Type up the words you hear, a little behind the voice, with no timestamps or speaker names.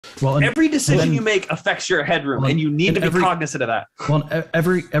Well, every decision you make affects your headroom, and you need to be cognizant of that. Well,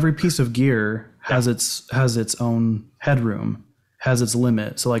 every piece of gear has its own headroom, has its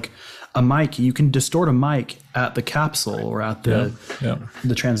limit. So like a mic, you can distort a mic at the capsule or at the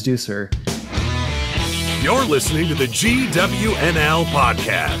transducer. You're listening to the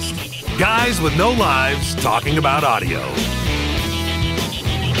GWNL-Podcast. Guys with no lives talking about audio.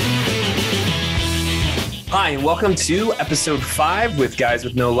 Hi, and welcome to episode 5 with Guys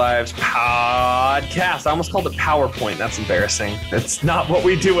with No Lives podcast. I almost called it PowerPoint. That's embarrassing. That's not what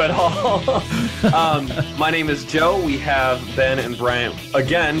we do at all. My name is Joe. We have Ben and Bryant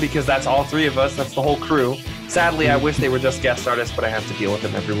again because that's all three of us. That's the whole crew. Sadly, I wish they were just guest artists, but I have to deal with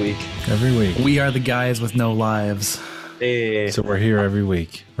them every week. Every week. We are the guys with no lives. Hey. So we're here every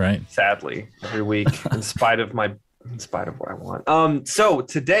week, right? Sadly, every week, in spite of what I want. So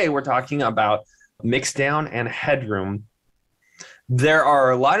today we're talking about Mixdown and Headroom. There are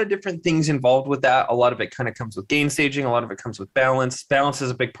a lot of different things involved with that. A lot of it kind of comes with gain staging. A lot of it comes with balance. Balance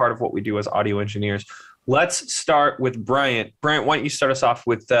is a big part of what we do as audio engineers. Let's start with Bryant. Bryant, why don't you start us off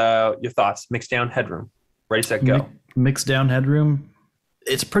with your thoughts? Mixdown, Headroom. Ready, set, go. Mixdown, Headroom.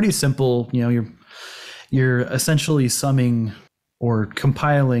 It's pretty simple. You know, you're essentially summing or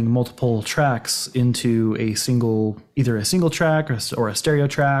compiling multiple tracks into either a single track or a stereo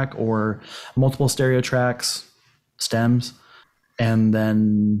track or multiple stereo tracks, stems, and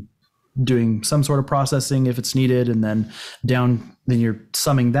then doing some sort of processing if it's needed, and then you're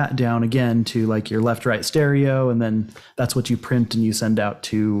summing that down again to like your left-right stereo, and then that's what you print and you send out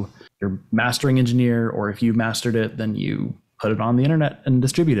to your mastering engineer, or if you mastered it, then you put it on the internet and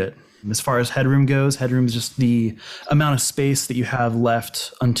distribute it. As far as Headroom goes, Headroom is just the amount of space that you have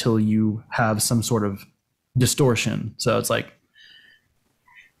left until you have some sort of distortion. So it's like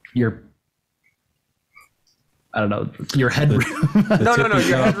your headroom. No. Your headroom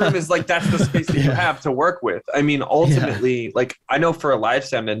is like, that's the space that you have to work with. I mean, ultimately, like I know for a live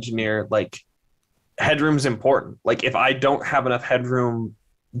sound engineer, like headroom's important. Like if I don't have enough headroom,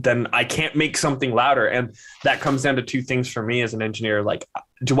 then I can't make something louder. And that comes down to two things for me as an engineer. Like,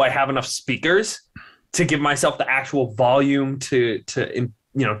 do I have enough speakers to give myself the actual volume so that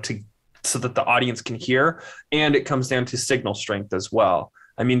the audience can hear? And it comes down to signal strength as well.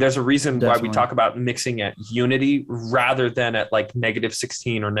 I mean, there's a reason why we talk about mixing at unity rather than at like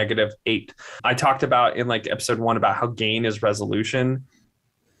 -16 or -8. I talked about in like episode 1 about how gain is resolution.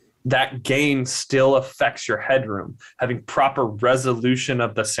 That gain still affects your headroom. Having proper resolution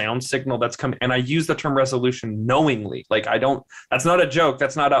of the sound signal that's coming. And I use the term resolution knowingly. Like that's not a joke.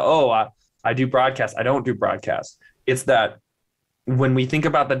 That's not I do broadcast. I don't do broadcast. It's that when we think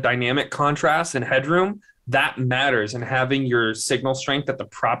about the dynamic contrast in headroom, that matters. And having your signal strength at the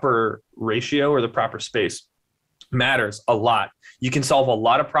proper ratio or the proper space matters a lot. You can solve a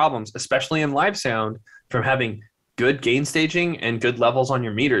lot of problems, especially in live sound, from having good gain staging and good levels on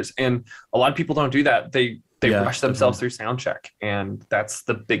your meters. And a lot of people don't do that. They rush themselves through sound check. And that's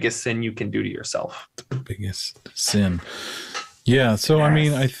the biggest sin you can do to yourself. The biggest sin. Yeah. So, yes. I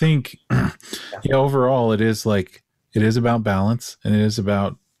mean, I think overall it is about balance, and it is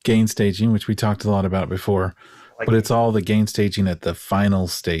about gain staging, which we talked a lot about before, but it's all the gain staging at the final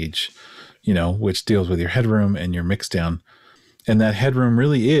stage, which deals with your headroom and your mixdown. And that headroom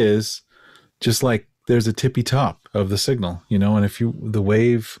really is just like, there's a tippy top of the signal, and if the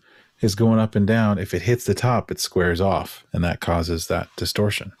wave is going up and down, if it hits the top, it squares off, and that causes that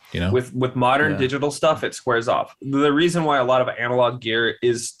distortion, With modern digital stuff, it squares off. The reason why a lot of analog gear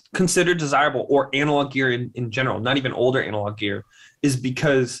is considered desirable, or analog gear in general, not even older analog gear, is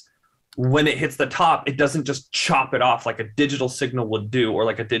because when it hits the top, it doesn't just chop it off like a digital signal would do, or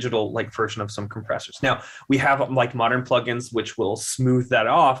like a digital version of some compressors. Now, we have like modern plugins which will smooth that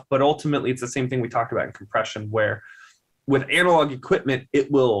off, but ultimately it's the same thing we talked about in compression, where with analog equipment, it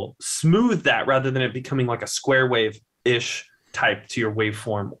will smooth that rather than it becoming like a square wave-ish type to your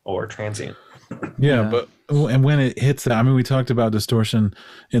waveform or transient. Yeah, but when it hits that, I mean, we talked about distortion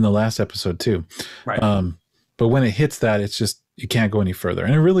in the last episode too. Right. But when it hits that, it's just, you can't go any further.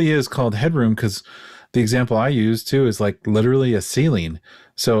 And it really is called headroom because the example I use too is like literally a ceiling.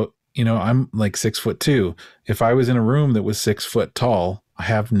 So, I'm like 6'2". If I was in a room that was 6 foot tall, I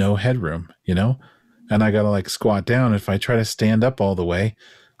have no headroom, and I got to like squat down. If I try to stand up all the way,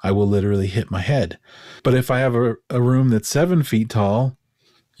 I will literally hit my head. But if I have a room that's 7 feet tall,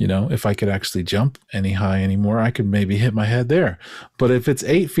 if I could actually jump any high anymore, I could maybe hit my head there. But if it's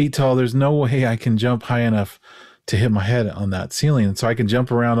 8 feet tall, there's no way I can jump high enough to hit my head on that ceiling. And so I can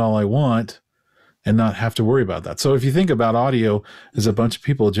jump around all I want and not have to worry about that. So if you think about audio as a bunch of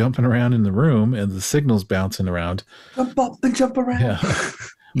people jumping around in the room and the signal's bouncing around. Jump up and jump around. Yeah.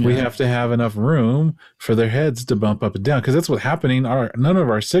 We have to have enough room for their heads to bump up and down, because that's what's happening. None of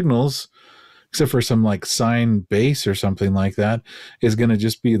our signals, except for some like sine bass or something like that, is going to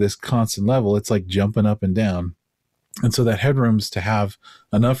just be this constant level. It's like jumping up and down. And so that headroom's to have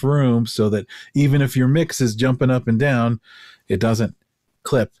enough room so that even if your mix is jumping up and down, it doesn't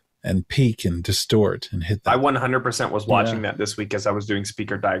clip and peak and distort and hit that. I 100% was watching that this week as I was doing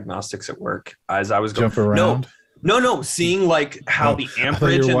speaker diagnostics at work. As I was going, jump around. No, seeing like how the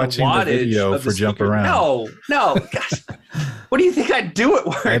amperage and the wattage of the jump speaker. around. No, gosh. What do you think I do at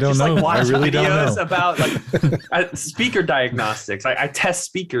work? I don't know. Like watch really videos about like speaker diagnostics. I test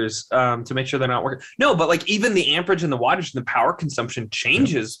speakers to make sure they're not working. No, but like even the amperage and the wattage and the power consumption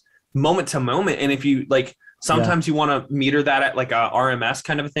changes moment to moment. And if you like, sometimes you want to meter that at like a RMS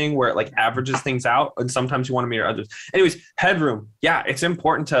kind of a thing where it like averages things out, and sometimes you want to meter others. Anyways, headroom. Yeah, it's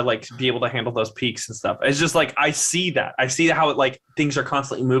important to like be able to handle those peaks and stuff. It's just like I see how it like things are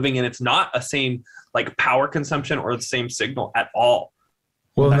constantly moving, and it's not a same like power consumption or the same signal at all.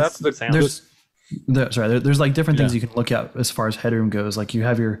 Well, that's the sound. There's like different things you can look at as far as headroom goes. Like you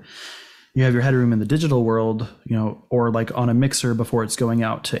have your headroom in the digital world, or like on a mixer before it's going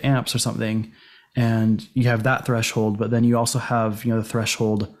out to amps or something. And you have that threshold, but then you also have, the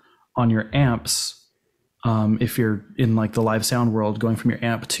threshold on your amps. If you're in like the live sound world, going from your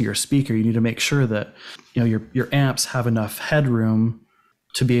amp to your speaker, you need to make sure that, your amps have enough headroom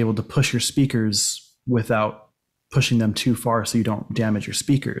to be able to push your speakers without pushing them too far so you don't damage your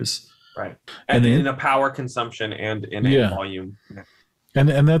speakers. Right. And in a power consumption and in a volume.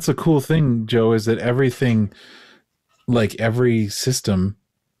 And that's a cool thing, Joe, is that everything, like every system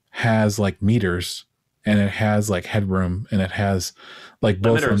has like meters, and it has like headroom, and it has like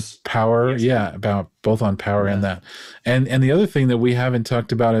both on power. Yes. About both on power and that. And the other thing that we haven't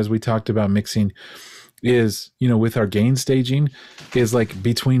talked about as we talked about mixing is, with our gain staging, is like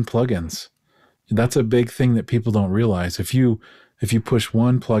between plugins. That's a big thing that people don't realize. If you push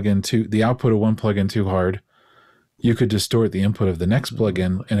one plugin to the output of one plugin too hard, you could distort the input of the next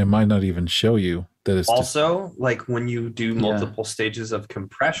plugin, and it might not even show you that it's also like when you do multiple stages of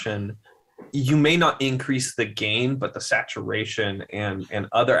compression, you may not increase the gain, but the saturation and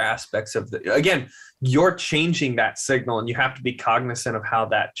other aspects of again, you're changing that signal, and you have to be cognizant of how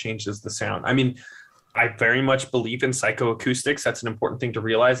that changes the sound. I mean, I very much believe in psychoacoustics. That's an important thing to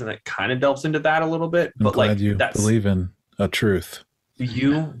realize, and it kind of delves into that a little bit. I'm glad you believe in a truth. Do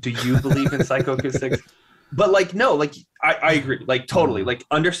you believe in psychoacoustics? But like, no, like I agree, like totally, like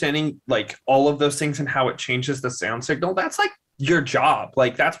understanding like all of those things and how it changes the sound signal. That's like your job.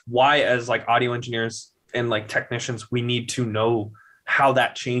 Like that's why as like audio engineers and like technicians, we need to know how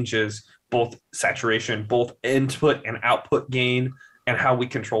that changes both saturation, both input and output gain, and how we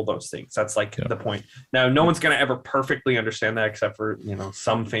control those things. That's like the point. Now, no one's going to ever perfectly understand that except for,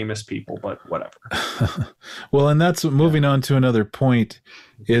 some famous people, but whatever. Well, and that's moving on to another point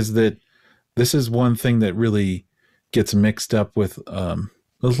is that this is one thing that really gets mixed up with a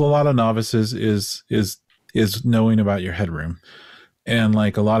lot of novices is knowing about your headroom. And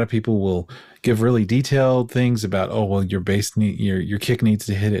like a lot of people will give really detailed things about, your bass your kick needs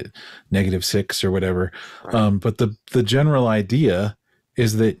to hit at -6 or whatever. Right. But the general idea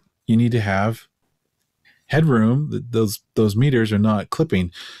is that you need to have headroom. Those meters are not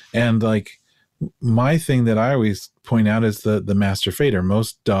clipping. And like my thing that I always point out is the master fader.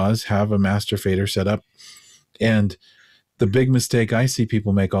 Most DAWs have a master fader set up. And the big mistake I see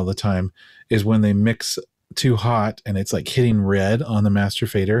people make all the time is when they mix too hot and it's like hitting red on the master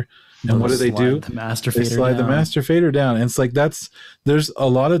fader. And what do they do? They slide the master fader down. And it's like there's a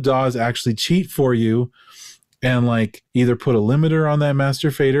lot of DAWs actually cheat for you and like either put a limiter on that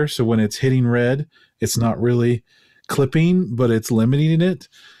master fader. So when it's hitting red, it's not really clipping, but it's limiting it.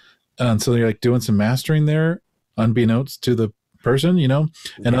 And so you're like doing some mastering there, unbeknownst to the person,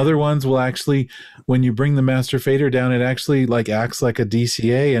 and other ones will actually, when you bring the master fader down, it actually like acts like a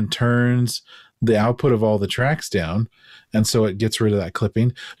DCA and turns the output of all the tracks down. And so it gets rid of that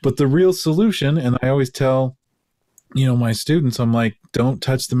clipping. But the real solution, and I always tell, my students, I'm like, don't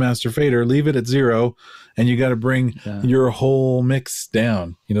touch the master fader, leave it at 0. And you got to bring your whole mix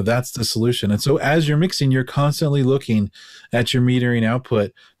down. That's the solution. And so as you're mixing, you're constantly looking at your metering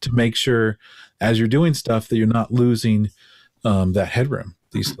output to make sure as you're doing stuff that you're not losing that headroom.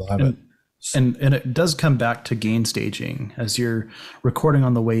 You still have it. And it does come back to gain staging. As you're recording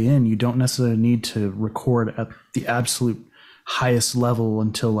on the way in, you don't necessarily need to record at the absolute highest level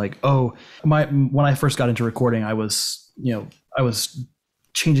until like, when I first got into recording, I was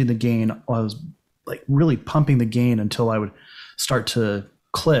changing the gain. I was like really pumping the gain until I would start to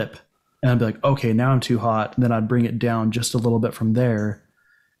clip, and I'd be like, okay, now I'm too hot. And then I'd bring it down just a little bit from there.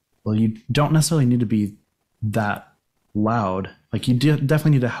 well, you don't necessarily need to be that loud. Like you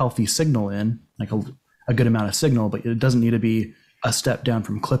definitely need a healthy signal in, like a good amount of signal, but it doesn't need to be a step down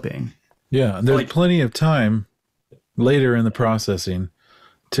from clipping. Yeah, there's plenty of time later in the processing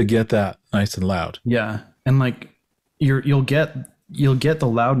to get that nice and loud. Yeah, and like you'll get the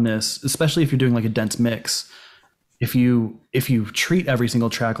loudness, especially if you're doing like a dense mix. If you treat every single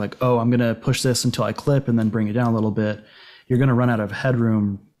track like, oh, I'm gonna push this until I clip and then bring it down a little bit, you're gonna run out of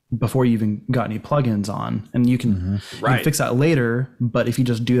headroom before you even got any plugins on, and you can fix that later. But if you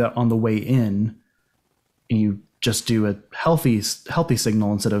just do that on the way in, and you just do a healthy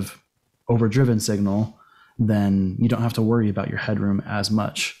signal instead of overdriven signal, then you don't have to worry about your headroom as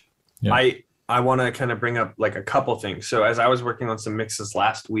much. Yeah. I want to kind of bring up like a couple things. So as I was working on some mixes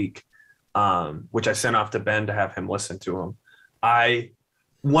last week, which I sent off to Ben to have him listen to them,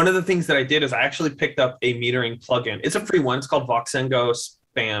 one of the things that I did is I actually picked up a metering plugin. It's a free one. It's called Voxengo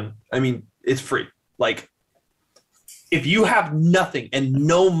Span. I mean, it's free. Like, if you have nothing and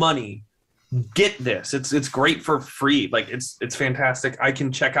no money, get this. It's great for free. Like, it's fantastic. I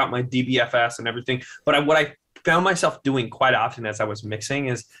can check out my DBFS and everything. But what I found myself doing quite often as I was mixing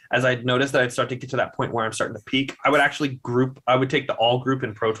is, as I noticed that I'd start to get to that point where I'm starting to peak, I would actually take the all group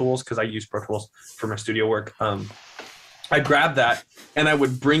in Pro Tools, because I use Pro Tools for my studio work. I'd grab that and I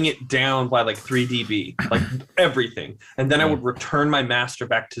would bring it down by like 3 dB, like everything. And then I would return my master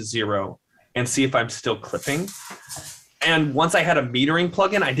back to 0 and see if I'm still clipping. And once I had a metering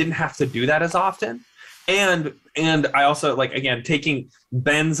plugin, I didn't have to do that as often. And I also, like, again, taking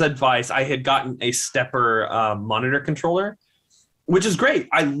Ben's advice, I had gotten a stepper monitor controller, which is great.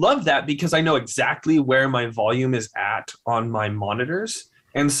 I love that because I know exactly where my volume is at on my monitors.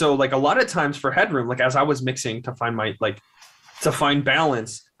 And so, like, a lot of times for headroom, like as I was mixing to find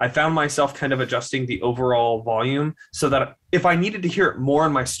balance, I found myself kind of adjusting the overall volume so that if I needed to hear it more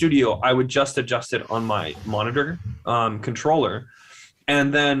in my studio, I would just adjust it on my monitor controller.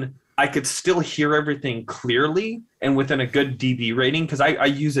 And then I could still hear everything clearly and within a good dB rating, because I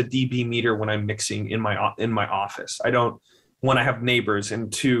use a dB meter when I'm mixing in my office. I don't want to have neighbors,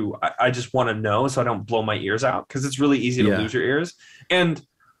 and two, I just want to know so I don't blow my ears out, because it's really easy to lose your ears. And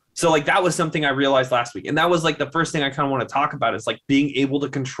so, like, that was something I realized last week. And that was like the first thing I kind of want to talk about, is like being able to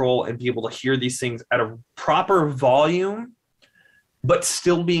control and be able to hear these things at a proper volume, but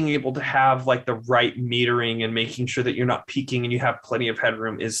still being able to have like the right metering and making sure that you're not peaking and you have plenty of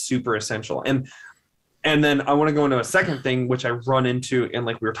headroom is super essential. And then I want to go into a second thing, which I run into, and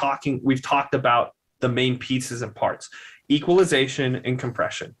like we've talked about the main pieces and parts: equalization and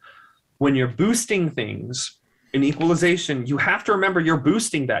compression. When you're boosting things in equalization, you have to remember you're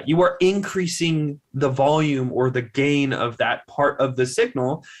boosting that. You are increasing the volume or the gain of that part of the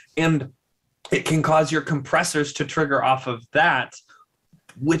signal, and it can cause your compressors to trigger off of that,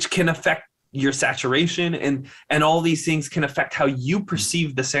 which can affect your saturation, and all these things can affect how you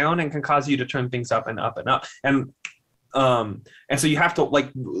perceive the sound and can cause you to turn things up and up and up. And so you have to,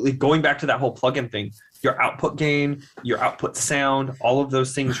 like going back to that whole plugin thing, your output gain, your output sound, all of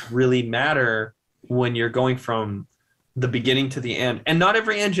those things really matter when you're going from the beginning to the end. And not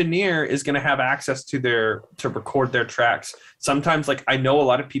every engineer is going to have access to record their tracks. Sometimes, like, I know a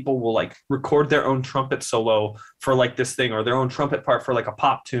lot of people will like record their own trumpet solo for like this thing, or their own trumpet part for like a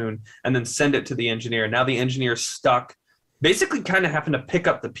pop tune, and then send it to the engineer. Now the engineer's stuck basically kind of having to pick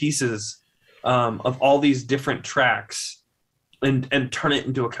up the pieces of all these different tracks and turn it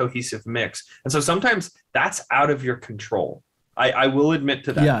into a cohesive mix. And so sometimes that's out of your control. I will admit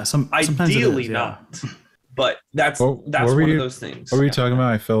to that. Yeah, ideally not. But that's one of those things. What were you talking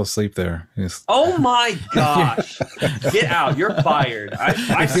about? I fell asleep there. Yes. Oh my gosh. Get out. You're fired.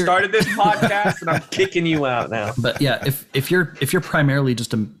 I started this podcast and I'm kicking you out now. But yeah, if you're primarily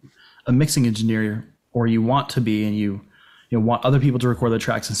just a mixing engineer, or you want to be, and you want other people to record the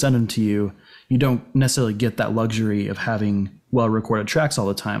tracks and send them to you, you don't necessarily get that luxury of having well recorded tracks all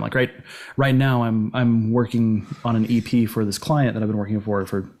the time. Like right now I'm working on an EP for this client that I've been working for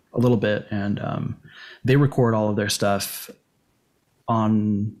a little bit, and they record all of their stuff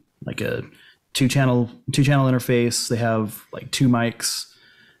on like a two channel interface. They have like 2 mics,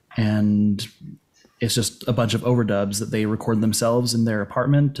 and it's just a bunch of overdubs that they record themselves in their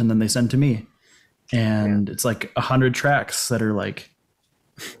apartment, and then they send to me. And it's like 100 tracks that are like,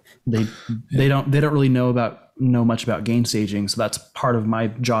 they don't really know much about gain staging. So that's part of my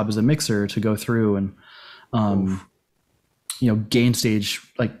job as a mixer, to go through and gain stage.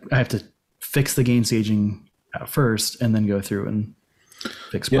 Like, I have to fix the gain staging at first, and then go through and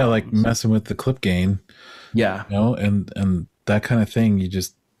fix problems. Like messing with the clip gain. Yeah. And that kind of thing, you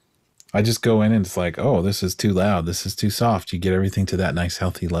just I just go in and it's like, oh, this is too loud. This is too soft. You get everything to that nice,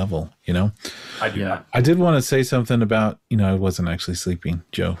 healthy level, you know? I do that. I did want to say something about, I wasn't actually sleeping,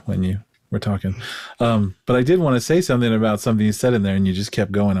 Joe, when you were talking. But I did want to say something about something you said in there and you just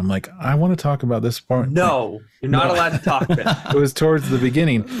kept going. I'm like, I want to talk about this part. No, you're not allowed to talk about it. It was towards the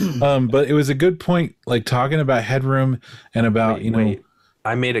beginning. But it was a good point, like talking about Headroom and about, Wait,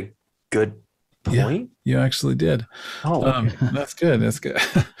 I made a good point? Yeah, you actually did. Oh, that's good. That's good.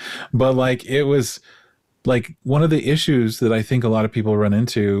 But like, it was like one of the issues that I think a lot of people run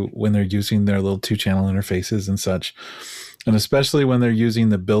into when they're using their little 2-channel interfaces and such, and especially when they're using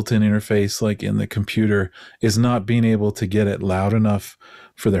the built-in interface, like in the computer, is not being able to get it loud enough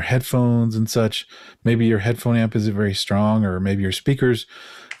for their headphones and such. Maybe your headphone amp isn't very strong, or maybe your speakers.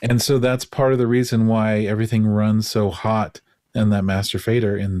 And so that's part of the reason why everything runs so hot in that master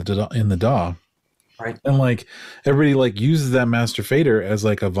fader in the DAW. Right. And like everybody like uses that master fader as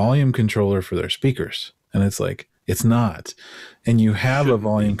like a volume controller for their speakers. And it's like, it's not. And you have a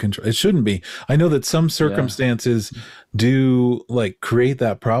volume control. It shouldn't be. I know that some circumstances do like create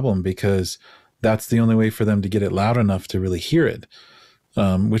that problem because that's the only way for them to get it loud enough to really hear it.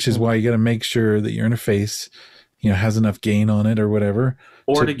 Which is why you got to make sure that your interface, has enough gain on it or whatever.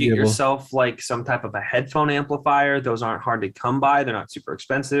 Or to get yourself like some type of a headphone amplifier. Those aren't hard to come by. They're not super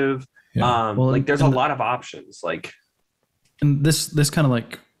expensive. Yeah. Like there's a lot of options. Like, and this kind of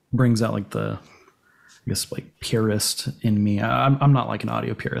like brings out like the, I guess, like purist in me. I'm not like an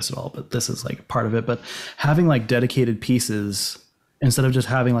audio purist at all, but this is like part of it. But having like dedicated pieces instead of just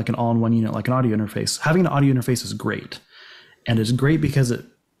having like an all-in-one unit, like an audio interface, having an audio interface is great. And it's great because it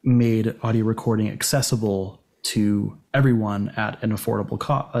made audio recording accessible to everyone at an affordable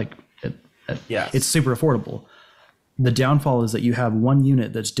cost. Like it's super affordable. The downfall is that you have one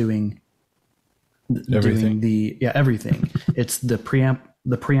unit that's doing everything. Everything. It's the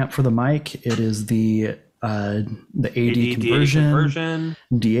preamp for the mic. It is the AD conversion,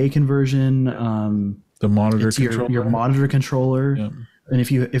 DA conversion. The monitor controller. Your monitor controller. Yeah. And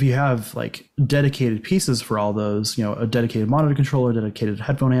if you have like dedicated pieces for all those, a dedicated monitor controller, dedicated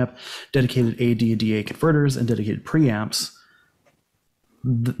headphone amp, dedicated AD and DA converters, and dedicated preamps,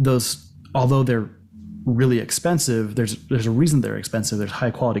 those, although they're really expensive, there's a reason they're expensive. There's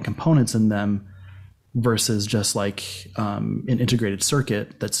high quality components in them versus just like an integrated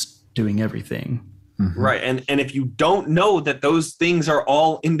circuit that's doing everything. Mm-hmm. Right. And if you don't know that those things are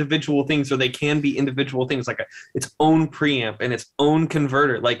all individual things, or they can be individual things, like its own preamp and its own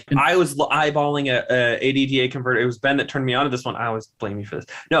converter. Like I was eyeballing a ADDA converter. It was Ben that turned me on to this one. I always blame you for this.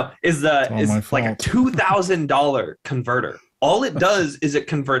 No, is like a $2,000 converter. All it does is it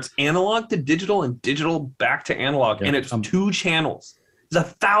converts analog to digital and digital back to analog. And it's 2 channels. It's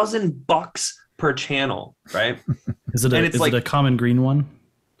 $1,000 per channel, right? Is it a common green one?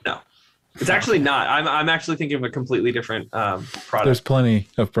 No, it's actually not. I'm actually thinking of a completely different product. There's plenty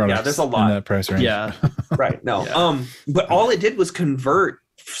of products. Yeah, there's a lot in that price range. Yeah, right. No, but all it did was convert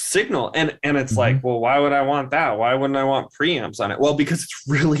signal, and it's like, well, why would I want that? Why wouldn't I want preamps on it? Well, because it's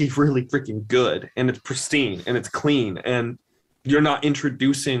really, really freaking good, and it's pristine, and it's clean, and you're not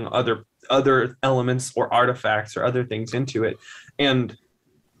introducing other elements or artifacts or other things into it, and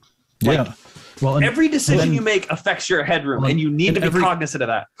well, every decision you make affects your headroom, and you need to be cognizant of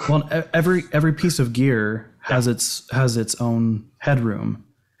that. Well, every piece of gear has its own headroom,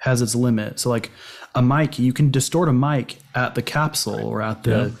 has its limit. So like a mic, you can distort a mic at the capsule or at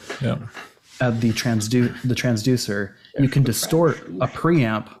the transducer. You can distort a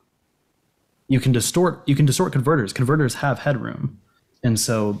preamp. You can distort converters. Converters have headroom, and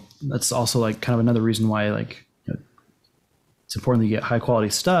so that's also like kind of another reason why like it's important to get high quality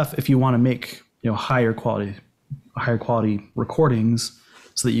stuff if you want to make higher quality recordings,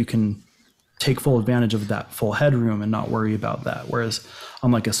 so that you can take full advantage of that full headroom and not worry about that. Whereas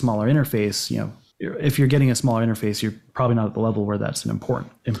on like a smaller interface, if you're getting a smaller interface, you're probably not at the level where that's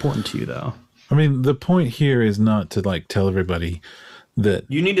important to you, though. I mean, the point here is not to like tell everybody that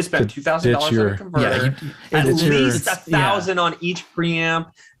you need to spend $2,000 on a converter, at least $1,000 on each preamp.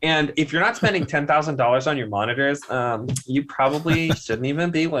 And if you're not spending $10,000 on your monitors, you probably shouldn't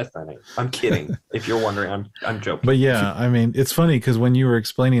even be listening. I'm kidding. If you're wondering, I'm joking. But yeah, I mean, it's funny because when you were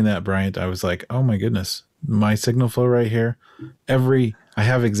explaining that, Bryant, I was like, oh my goodness, my signal flow right here. I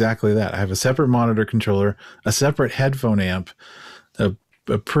have exactly that. I have a separate monitor controller, a separate headphone amp, a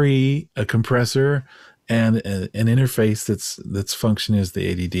compressor, and an interface that's function is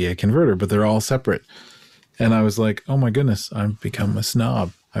the ADDA converter, but they're all separate. And I was like, oh my goodness, I've become a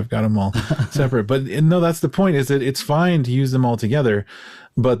snob. I've got them all separate. But no, that's the point, is that it's fine to use them all together,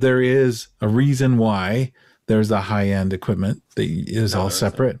 but there is a reason why there's the high-end equipment that is all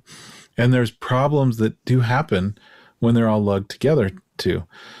separate. And there's problems that do happen when they're all lugged together too.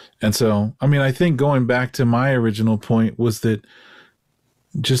 And so, I mean, I think going back to my original point was that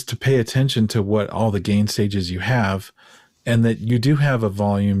just to pay attention to what all the gain stages you have, and that you do have a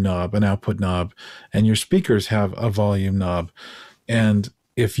volume knob, an output knob, and your speakers have a volume knob. And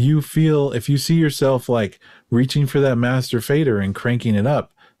if you see yourself like reaching for that master fader and cranking it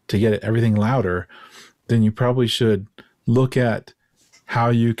up to get everything louder, then you probably should look at how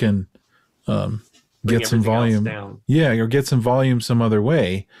you can get some volume down. Yeah, or get some volume some other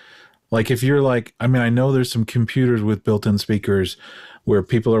way. Like if you're like, I mean, I know there's some computers with built-in speakers where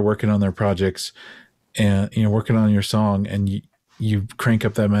people are working on their projects and, you know, working on your song, and you crank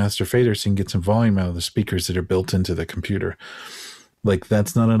up that master fader so you can get some volume out of the speakers that are built into the computer. Like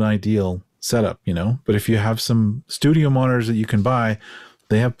that's not an ideal setup, you know, but if you have some studio monitors that you can buy,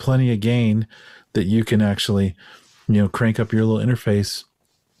 they have plenty of gain that you can actually, you know, crank up your little interface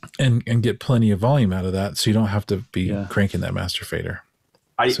and get plenty of volume out of that, so you don't have to be cranking that master fader.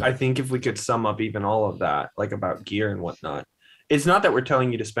 I think if we could sum up even all of that, like about gear and whatnot, it's not that we're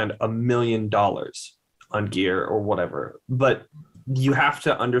telling you to spend $1 million on gear or whatever, but you have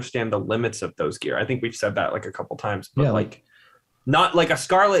to understand the limits of those gear. I think we've said that like a couple times, but not like a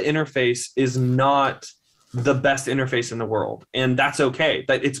Scarlett interface is not the best interface in the world, and that's okay.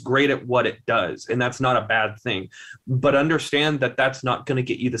 That it's great at what it does, and that's not a bad thing. But understand that that's not going to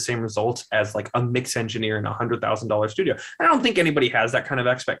get you the same results as like a mix engineer in $100,000 studio. I don't think anybody has that kind of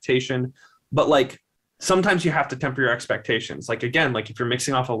expectation, but like sometimes you have to temper your expectations. Like again, like if you're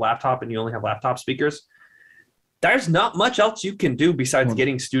mixing off a laptop and you only have laptop speakers, there's not much else you can do besides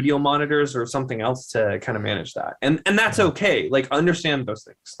getting studio monitors or something else to kind of manage that. And that's okay. Like understand those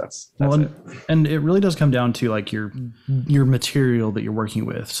things. That's it. And it really does come down to like your material that you're working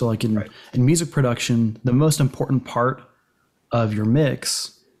with. So like in music production, the most important part of your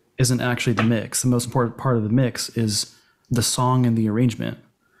mix isn't actually the mix. The most important part of the mix is the song and the arrangement.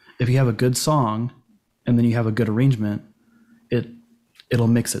 If you have a good song and then you have a good arrangement, it'll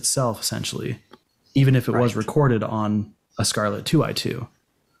mix itself essentially, even if it was recorded on a Scarlett 2i2.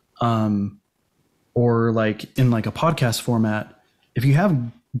 Or like in like a podcast format, if you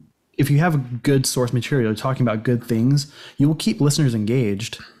have good source material talking about good things, you will keep listeners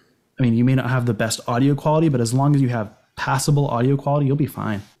engaged. I mean, you may not have the best audio quality, but as long as you have passable audio quality, you'll be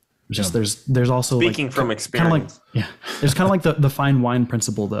fine. Just there's also speaking like, from experience. There's kind of like the fine wine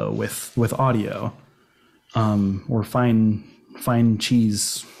principle though with audio, or fine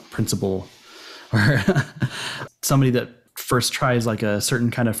cheese principle. Or somebody that first tries like a certain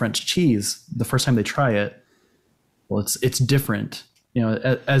kind of French cheese, the first time they try it, well, it's different. You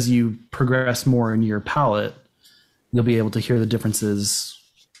know, as you progress more in your palate, you'll be able to hear the differences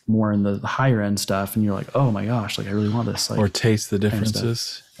more in the higher end stuff, and you're like, oh my gosh, like I really want this. Like, or taste the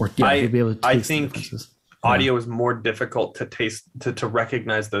differences. Or you'll be able to taste the differences. Audio is more difficult to taste to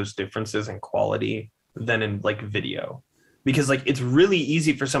recognize those differences in quality than in like video. Because like it's really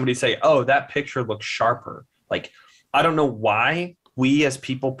easy for somebody to say, oh, that picture looks sharper. Like, I don't know why we as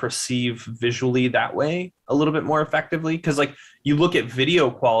people perceive visually that way a little bit more effectively. Because like you look at video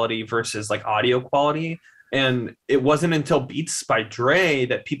quality versus like audio quality, and it wasn't until Beats by Dre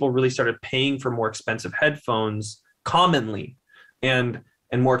that people really started paying for more expensive headphones commonly and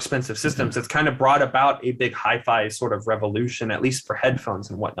more expensive systems. It's kind of brought about a big hi-fi sort of revolution, at least for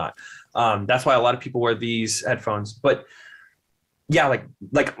headphones and whatnot. That's why a lot of people wear these headphones. But yeah,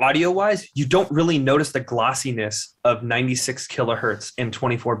 like audio wise, you don't really notice the glossiness of 96 kilohertz in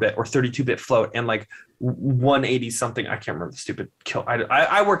 24-bit or 32-bit float and like 180 something. I can't remember the stupid kill.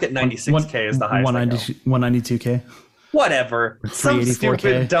 I work at 96K as the highest. 192K. Whatever. Some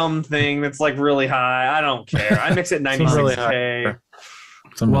stupid dumb thing that's like really high. I don't care. I mix at 96K.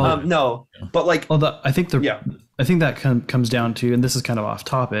 No, but like, I think that comes down to, and this is kind of off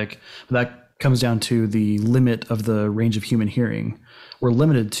topic, but that comes down to the limit of the range of human hearing. We're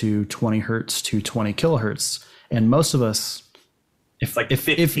limited to 20 hertz to 20 kilohertz, and most of us, if like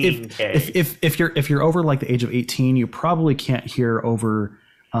 15K, if you're over like the age of 18, you probably can't hear over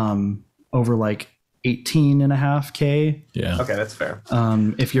like 18.5K. Yeah. Okay, that's fair.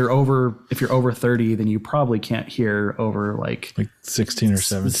 If you're over 30, then you probably can't hear over like 16 or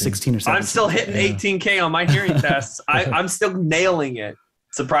 17. 16 or 17. I'm still hitting 18K on my hearing tests. I'm still nailing it.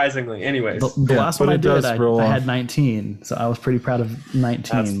 Surprisingly, anyways. The last one I did, I had 19, so I was pretty proud of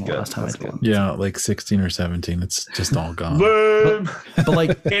 19 the last time I did one. Yeah, like 16 or 17, it's just all gone. but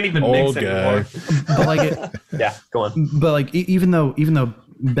like can't even mix anymore. But like yeah, go on. But like even though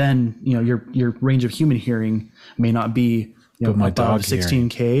Ben, you know, your range of human hearing may not be, you know, my above dog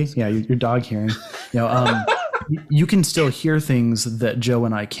 16K. Yeah, your dog hearing. You know, you can still hear things that Joe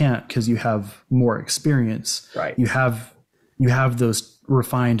and I can't because you have more experience. Right. You have those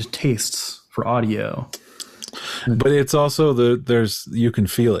refined tastes for audio. But it's also you can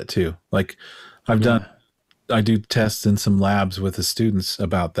feel it too. Like I do tests in some labs with the students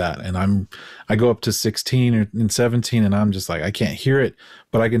about that, and I go up to 16 or 17, and I'm just like, I can't hear it,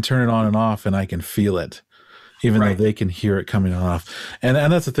 but I can turn it on and off, and I can feel it, even though they can hear it coming on and off. And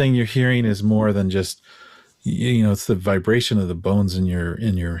that's the thing, you're hearing is more than just, it's the vibration of the bones in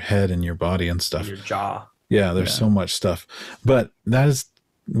your head and your body and stuff. Your jaw. Yeah, there's so much stuff, but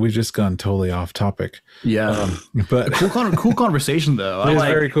we've just gone totally off topic. Yeah, but cool conversation though. It's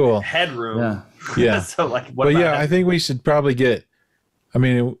very cool. Headroom. Yeah. So like, but yeah, I think we should probably get.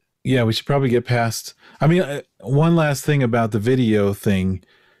 We should probably get past. One last thing about the video thing.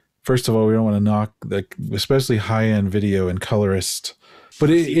 First of all, we don't want to knock especially high end video and colorist.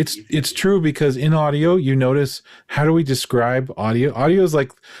 But it's true because in audio, you notice, how do we describe audio? Audio is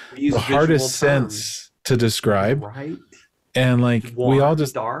like the hardest sense to describe. Right. And like warm, we all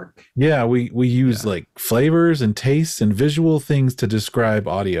just dark. Yeah, we use like flavors and tastes and visual things to describe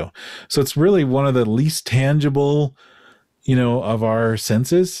audio. So it's really one of the least tangible, of our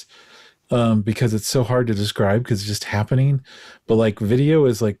senses, because it's so hard to describe because it's just happening. But like video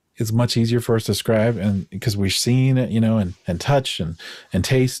is like, it's much easier for us to describe, and because we're seeing it, and touch and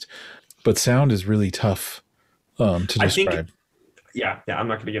taste. But sound is really tough to describe. Yeah, I'm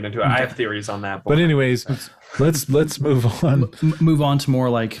not going to get into it. I have theories on that. But anyways, let's move on. Move on to more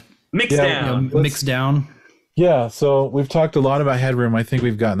like Mixdown. Mixdown. Yeah, so we've talked a lot about Headroom. I think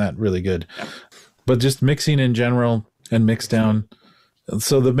we've gotten that really good. Yeah. But just mixing in general and Mixdown.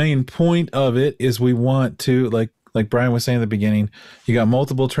 So the main point of it is we want to, like Brian was saying at the beginning, you got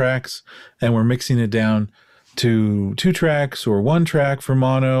multiple tracks, and we're mixing it down to 2 tracks or 1 track for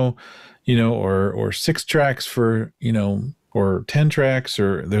mono, or 6 tracks for, or 10 tracks,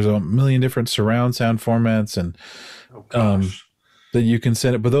 or there's a million different surround sound formats and that you can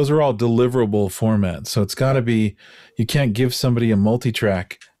set it. But those are all deliverable formats. So it's got to be, you can't give somebody a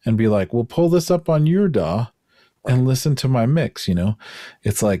multi-track and be like, well, pull this up on your DAW and listen to my mix,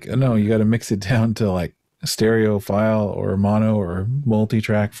 It's like, no, you got to mix it down to like a stereo file or a mono or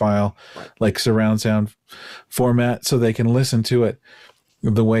multi-track file, like surround sound format, so they can listen to it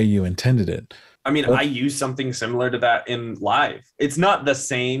the way you intended it. I use something similar to that in live. It's not the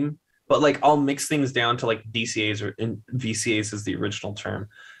same, but like I'll mix things down to like DCAs, or VCAs is the original term.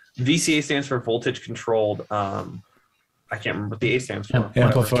 VCA stands for voltage controlled. I can't remember what the A stands for.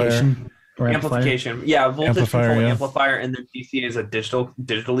 Amplification. Yeah, voltage controlled amplifier, and then DCA is a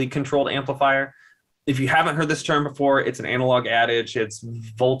digitally controlled amplifier. If you haven't heard this term before, it's an analog adage. It's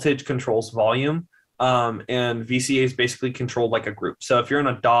voltage controls volume. And VCA is basically controlled like a group. So if you're in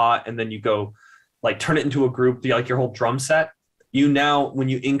a DAW and then you go like turn it into a group, like your whole drum set, when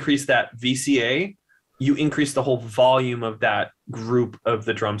you increase that VCA, you increase the whole volume of that group of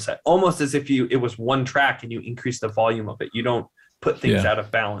the drum set, almost as if it was 1 track and you increase the volume of it. You don't put things out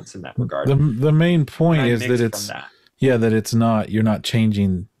of balance in that regard. The main point is that it's not, you're not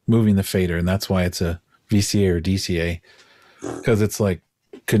moving the fader, and that's why it's a VCA or DCA, because it's like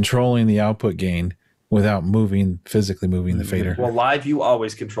controlling the output gain without physically moving the fader. Well, live, you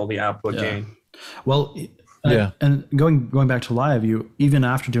always control the output gain. Well, and going back to live, you, even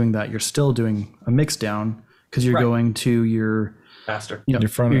after doing that, you're still doing a mix down, because you're going to your master, your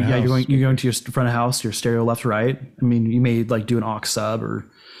front of house. Yeah, you're going to your front of house, your stereo left, right. You may like do an aux sub or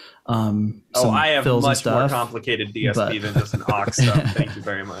I have much more complicated DSP than just an aux sub. Thank you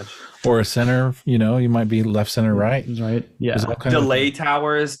very much. Or a center, you might be left, center, right. Right. Yeah. Delay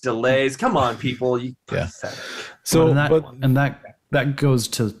towers, delays. Come on, people. So, that goes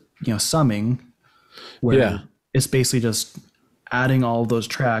to summing, where it's basically just adding all of those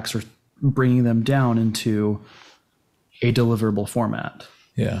tracks or bringing them down into a deliverable format.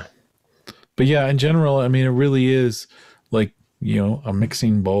 Yeah. But yeah, in general, it really is like, a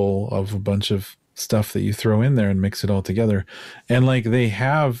mixing bowl of a bunch of stuff that you throw in there and mix it all together. And like they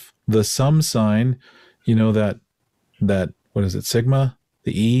have the sum sign, that what is it, sigma,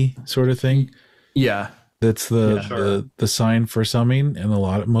 the E sort of thing. Yeah. That's the sign for summing. And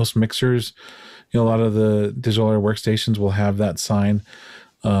most mixers, a lot of the digital audio workstations will have that sign.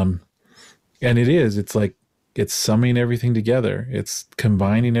 And it's like, it's summing everything together. It's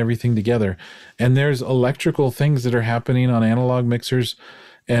combining everything together. And there's electrical things that are happening on analog mixers.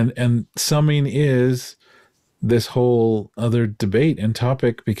 And summing is this whole other debate and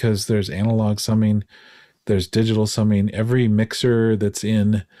topic, because there's analog summing, there's digital summing. Every mixer that's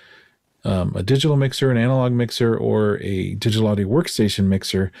in a digital mixer, an analog mixer, or a digital audio workstation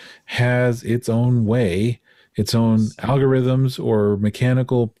mixer has its own way its own algorithms or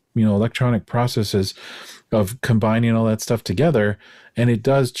mechanical, electronic processes of combining all that stuff together. And it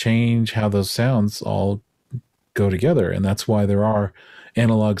does change how those sounds all go together. And that's why there are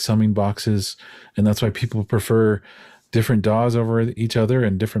analog summing boxes. And that's why people prefer different DAWs over each other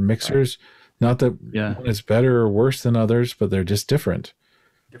and different mixers. Not that one is better or worse than others, but they're just different.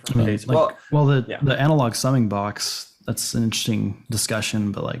 The analog summing box, that's an interesting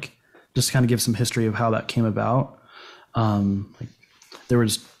discussion, but like just kind of give some history of how that came about. There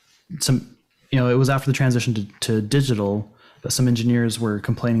was some, it was after the transition to digital, but some engineers were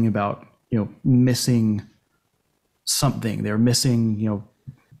complaining about, missing something. They were missing,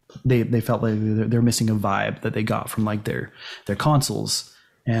 they felt like they're missing a vibe that they got from like their consoles.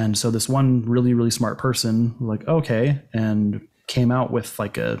 And so this one really, really smart person was like, okay, and came out with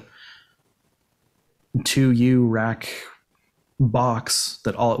like a 2U rack box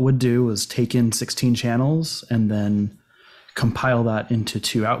that all it would do was take in 16 channels and then compile that into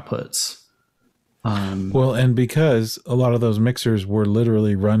 2 outputs. And because a lot of those mixers were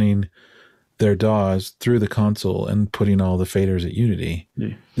literally running their DAWs through the console and putting all the faders at Unity,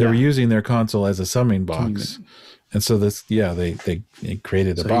 they were using their console as a summing box. And so they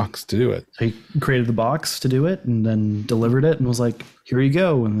created a box to do it. So he created the box to do it and then delivered it and was like, here you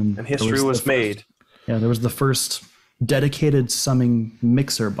go. And history was made. Yeah, there was the first dedicated summing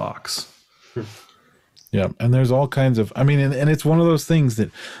mixer box. Yeah, and there's all kinds of, and it's one of those things that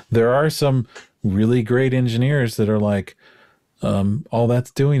there are some really great engineers that are like, all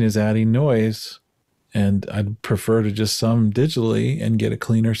that's doing is adding noise, and I'd prefer to just sum digitally and get a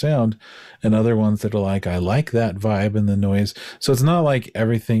cleaner sound. And other ones that are like, I like that vibe and the noise. So it's not like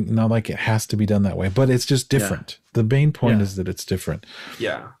not like it has to be done that way, but it's just different. The main point is that it's different.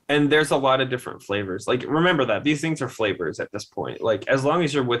 Yeah. And there's a lot of different flavors. Like, remember that these things are flavors at this point. Like, as long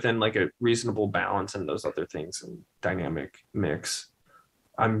as you're within like a reasonable balance and those other things and dynamic mix,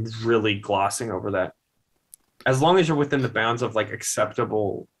 I'm really glossing over that. As long as you're within the bounds of like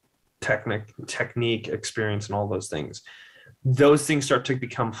acceptable technique, experience, and all those things start to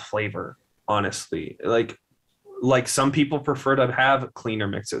become flavor, honestly. Like some people prefer to have cleaner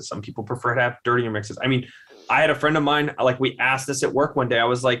mixes. Some people prefer to have dirtier mixes. I mean, I had a friend of mine, like we asked this at work one day. I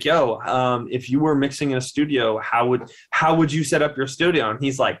was like, yo, if you were mixing in a studio, how would you set up your studio? And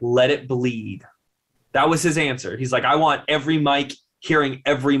he's like, let it bleed. That was his answer. He's like, I want every mic hearing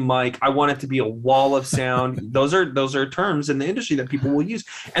every mic. I want it to be a wall of sound. Those are terms in the industry that people will use.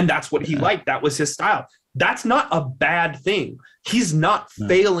 And that's what he liked. That was his style. That's not a bad thing. He's not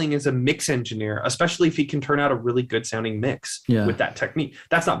failing as a mix engineer, especially if he can turn out a really good sounding mix with that technique.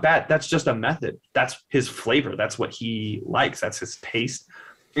 That's not bad. That's just a method. That's his flavor. That's what he likes. That's his taste.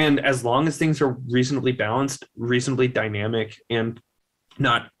 And as long as things are reasonably balanced, reasonably dynamic, and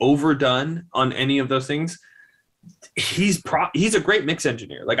not overdone on any of those things, he's a great mix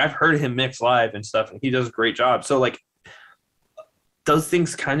engineer. Like, I've heard him mix live and stuff, and he does a great job. So like those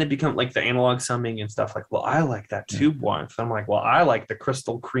things kind of become like the analog summing and stuff. Like, well, I like that tube warmth. I'm like, well, I like the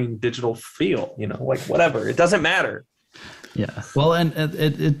crystal clean digital feel, like whatever. It doesn't matter. Yeah. Well, and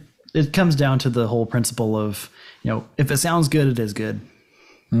it comes down to the whole principle of, if it sounds good, it is good.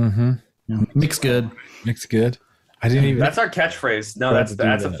 Mm-hmm. Mix good. Mix good. I didn't even. That's our catchphrase. No,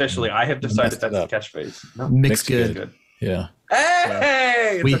 that's officially. I have decided that's the catchphrase. No, mix good. Yeah.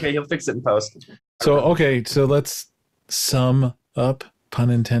 Hey, it's okay. He'll fix it in post. So let's sum up, pun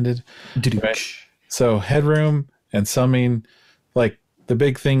intended. Right? So headroom and summing, like the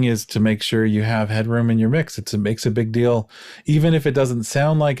big thing is to make sure you have headroom in your mix. It makes a big deal, even if it doesn't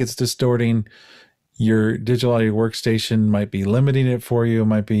sound like it's distorting. Your digital audio workstation might be limiting it for you. It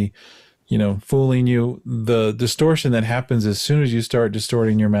might be, fooling you. The distortion that happens as soon as you start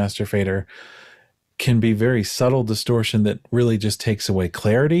distorting your master fader can be very subtle distortion that really just takes away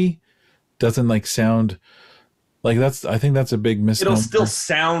clarity. Doesn't like sound like I think that's a big misnomer. It'll still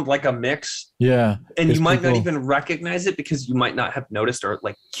sound like a mix. Yeah. And you might not even recognize it because you might not have noticed or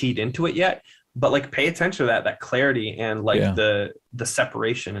like keyed into it yet. But like pay attention to that clarity and like the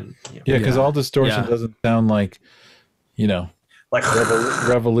separation and because all distortion doesn't sound like like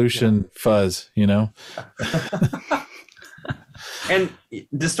revolution fuzz, And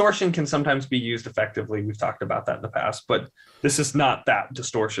distortion can sometimes be used effectively. We've talked about that in the past, but this is not that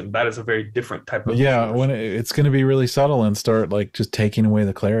distortion. That is a very different type of distortion. When it's going to be really subtle and start like just taking away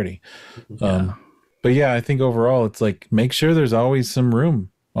the clarity. But I think overall it's like make sure there's always some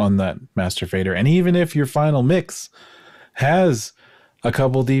room on that master fader. And even if your final mix has a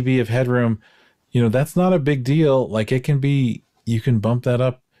couple dB of headroom, that's not a big deal. Like it can be, you can bump that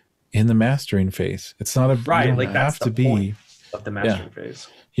up in the mastering phase. It's not a right. Like that's have to be. Point. of the mastering phase.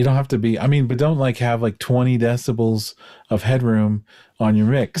 You don't have to be, I mean, but don't like have like 20 decibels of headroom on your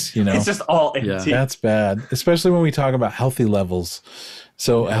mix, you know? It's just all empty. Yeah. That's bad, especially when we talk about healthy levels.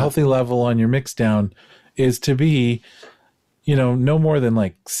 So a healthy level on your Mixdown is to be, you know, no more than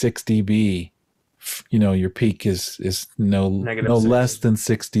like 6 dB. You know, your peak is no less than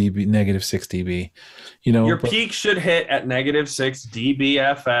 6 dB, negative 6 dB. You know, your peak should hit at negative 6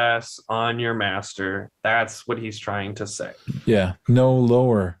 dBFS on your master. That's what he's trying to say. Yeah, no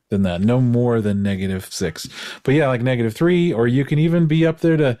lower than that, no more than negative 6. But yeah, like negative 3, or you can even be up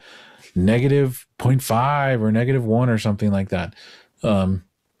there to negative 0.5 or negative 1 or something like that. You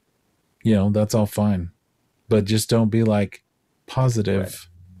know, that's all fine, but just don't be like positive.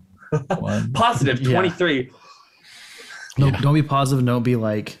 Positive 23. No, don't be positive. Don't be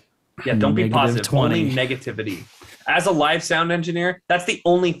like. Yeah, don't be positive. 20. Only negativity. As a live sound engineer, that's the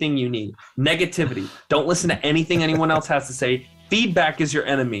only thing you need. Negativity. Don't listen to anything anyone else has to say. Feedback is your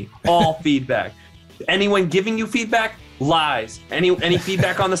enemy. All feedback. Anyone giving you feedback, lies. Any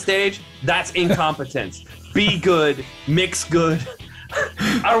feedback on the stage, that's incompetence. Be good. Mix good.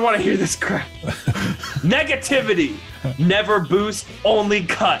 I don't want to hear this crap. Negativity. Never boost, only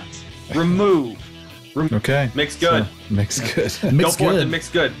cut. Remove. Okay. Mix good. So, mix good. Mix Go forth good. and mix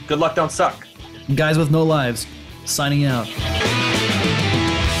good. Good luck, don't suck. Guys with no lives, signing out.